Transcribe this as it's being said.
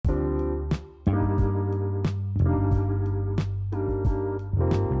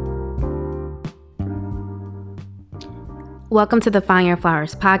Welcome to the Find Your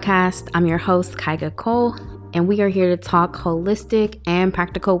Flowers podcast. I'm your host, Kyga Cole, and we are here to talk holistic and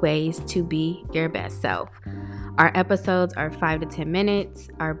practical ways to be your best self. Our episodes are 5 to 10 minutes,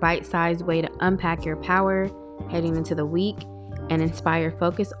 our bite-sized way to unpack your power heading into the week and inspire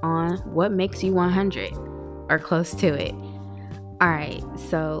focus on what makes you 100 or close to it. All right,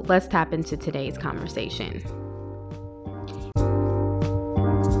 so let's tap into today's conversation.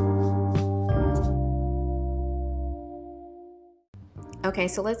 Okay,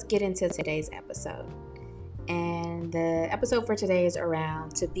 so let's get into today's episode. And the episode for today is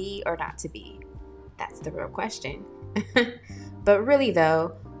around to be or not to be. That's the real question. But really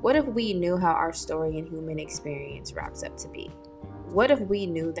though, what if we knew how our story and human experience wraps up to be? What if we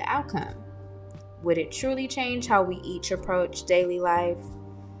knew the outcome? Would it truly change how we each approach daily life?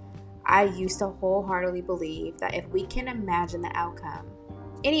 I used to wholeheartedly believe that if we can imagine the outcome,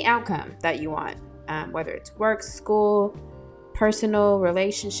 any outcome that you want, whether it's work, school, personal,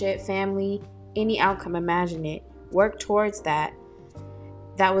 relationship, family, any outcome, imagine it, work towards that.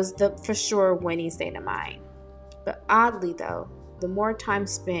 That was the for sure winning state of mind. But oddly though, the more time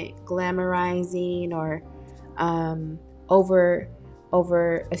spent glamorizing or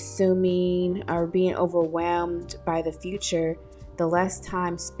over assuming or being overwhelmed by the future, the less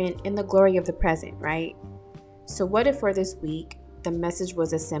time spent in the glory of the present, right? So what if for this week, the message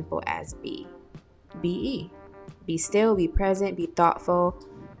was as simple as be still, be present, be thoughtful,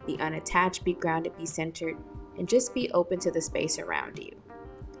 be unattached, be grounded, be centered, and just be open to the space around you.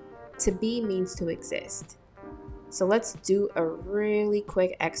 To be means to exist. So let's do a really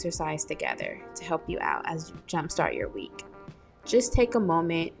quick exercise together to help you out as you jumpstart your week. Just take a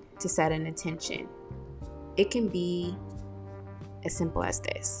moment to set an intention. It can be as simple as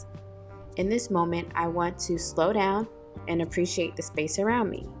this. In this moment, I want to slow down and appreciate the space around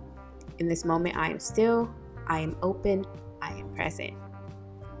me. In this moment, I am still, I am open, I am present.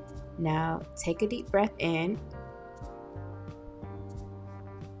 Now, take a deep breath in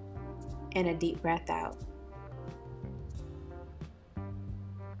and a deep breath out.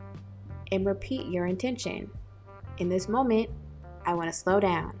 And repeat your intention. In this moment, I want to slow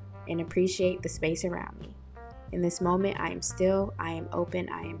down and appreciate the space around me. In this moment, I am still, I am open,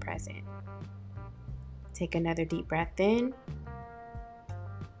 I am present. Take another deep breath in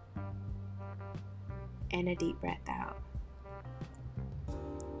and a deep breath out.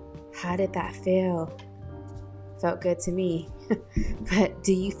 How did that feel? Felt good to me. But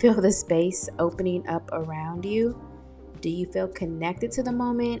do you feel the space opening up around you? Do you feel connected to the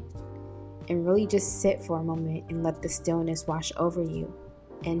moment? And really just sit for a moment and let the stillness wash over you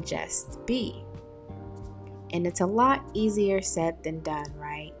and just be. And it's a lot easier said than done,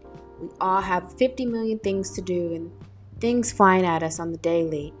 right? We all have 50 million things to do and things flying at us on the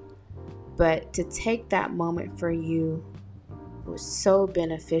daily. But to take that moment for you was so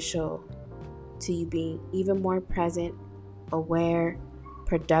beneficial to you being even more present, aware,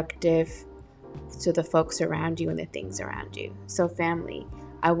 productive to the folks around you and the things around you. So family,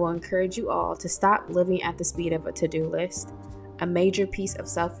 I will encourage you all to stop living at the speed of a to-do list. A major piece of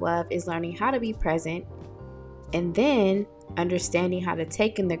self-love is learning how to be present and then understanding how to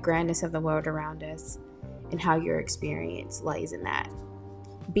take in the grandness of the world around us and how your experience lays in that.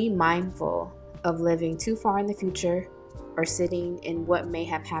 Be mindful of living too far in the future or sitting in what may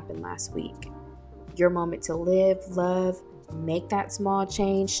have happened last week. Your moment to live, love, make that small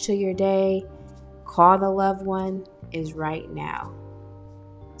change to your day, call the loved one is right now.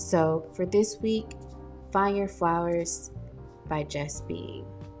 So for this week, find your flowers by just being.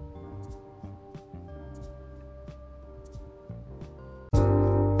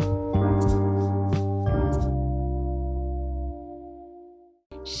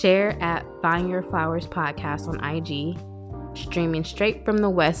 Share at Find Your Flowers podcast on IG, streaming straight from the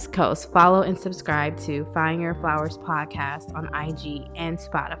West Coast. Follow and subscribe to Find Your Flowers podcast on IG and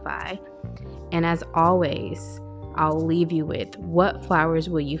Spotify. And as always, I'll leave you with what flowers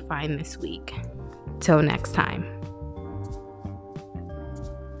will you find this week? Till next time.